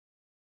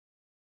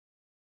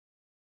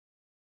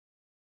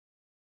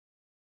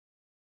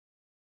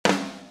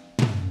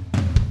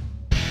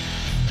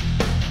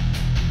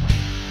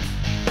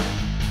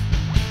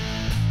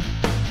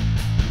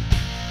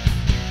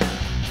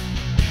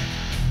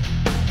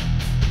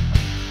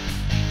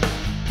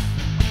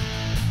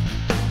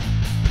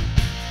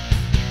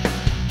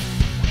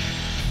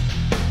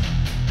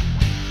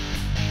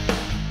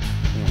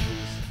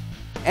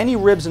Any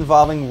ribs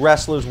involving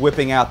wrestlers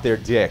whipping out their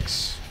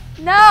dicks?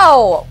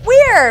 No,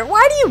 weird.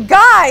 Why do you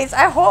guys?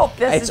 I hope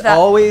this is. It's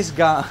always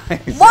guys.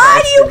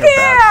 Why do you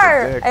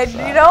care? And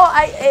you know,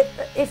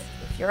 if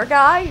you're a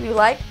guy and you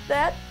like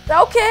that,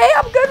 okay,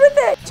 I'm good with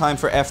it. Time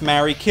for F,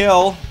 marry,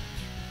 kill.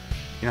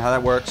 You know how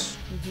that works?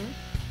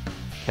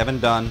 Kevin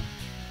Dunn,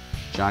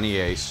 Johnny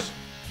Ace,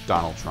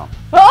 Donald Trump.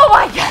 Oh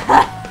my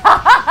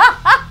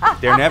God!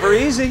 They're never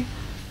easy.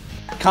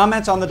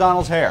 Comments on the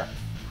Donald's hair.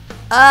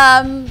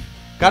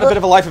 Got a bit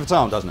of a life of its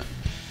own, doesn't it?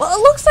 Well, it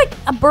looks like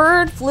a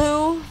bird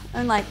flew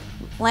and like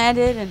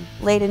landed and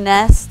laid a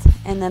nest,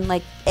 and then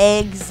like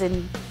eggs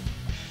and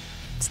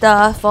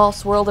stuff all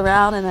swirled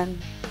around and then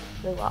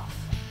flew off.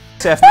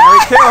 F, marry,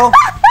 kill.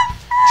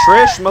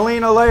 Trish,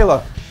 Melina,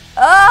 Layla.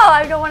 Oh,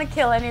 I don't want to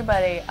kill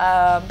anybody,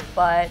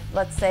 but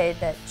let's say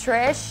that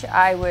Trish,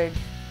 I'd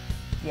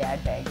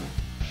bang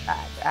you.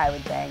 I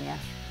would bang you.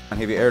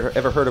 Have you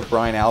ever heard of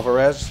Brian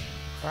Alvarez?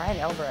 Brian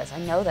Alvarez, I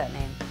know that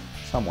name.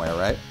 Somewhere,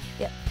 right?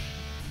 Yep.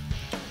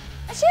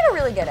 She had a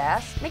really good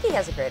ass. Mickey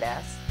has a great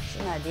ass.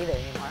 She's not a diva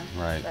anymore.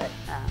 Right. But,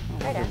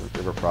 great ass.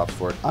 Give her props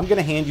for it. I'm going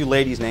to hand you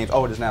ladies' names.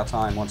 Oh, it is now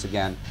time, once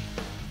again.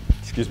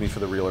 Excuse me for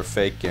the real or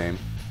fake game.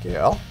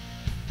 Gail.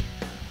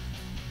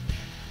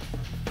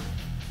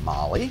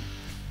 Molly.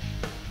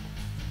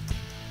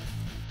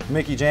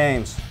 Mickey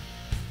James.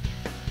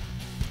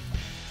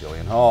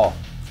 Jillian Hall.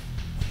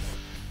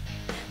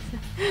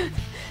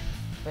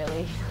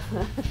 Really?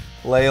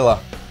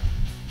 Layla.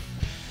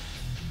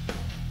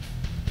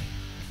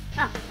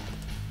 Oh.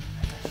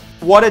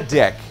 What a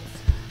dick.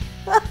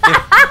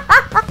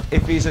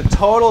 If he's a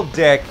total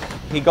dick,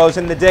 he goes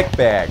in the dick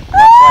bag, much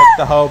like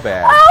the hoe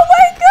bag. Oh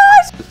my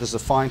gosh! This is a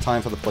fine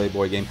time for the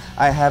Playboy game.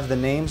 I have the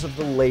names of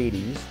the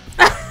ladies.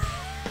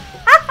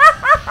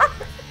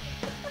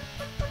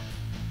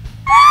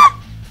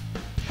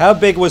 How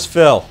big was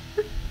Phil?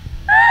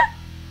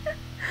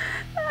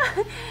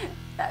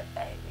 That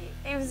baby.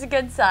 He was a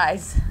good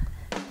size.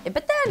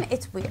 But then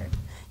it's weird.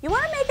 You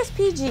want to make us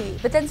PG,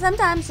 but then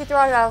sometimes you throw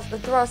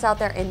us out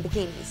there in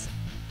bikinis.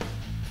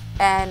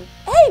 And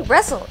hey,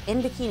 wrestle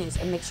in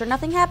bikinis and make sure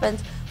nothing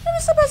happens. What are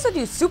we supposed to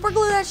do? Super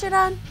glue that shit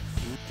on?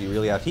 Do You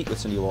Really Have Heat with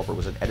Cyndi Lauper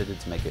was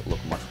edited to make it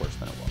look much worse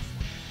than it was.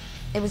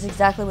 It was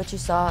exactly what you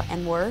saw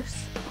and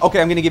worse.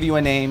 Okay, I'm going to give you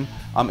a name.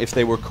 If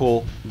they were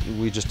cool,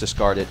 we just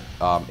discard it.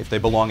 If they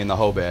belong in the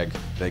hoe bag,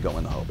 they go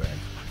in the hoe bag.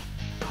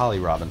 Holly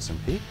Robinson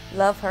Peete.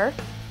 Love her.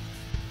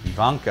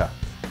 Ivanka.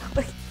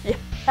 Yeah.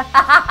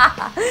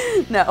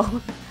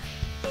 No.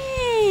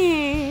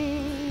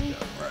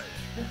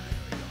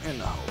 In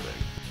the hoe bag.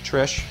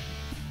 Trish.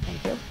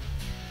 Thank you.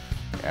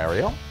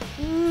 Ariel.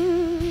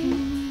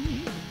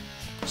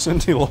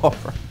 Cyndi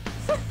Lauper.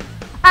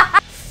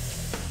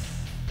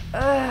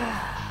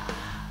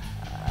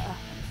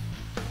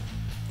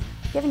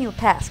 Giving you a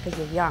pass because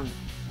you're young.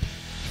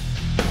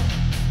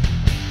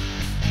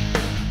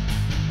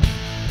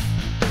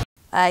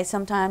 I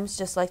sometimes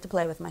just like to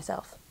play with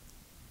myself.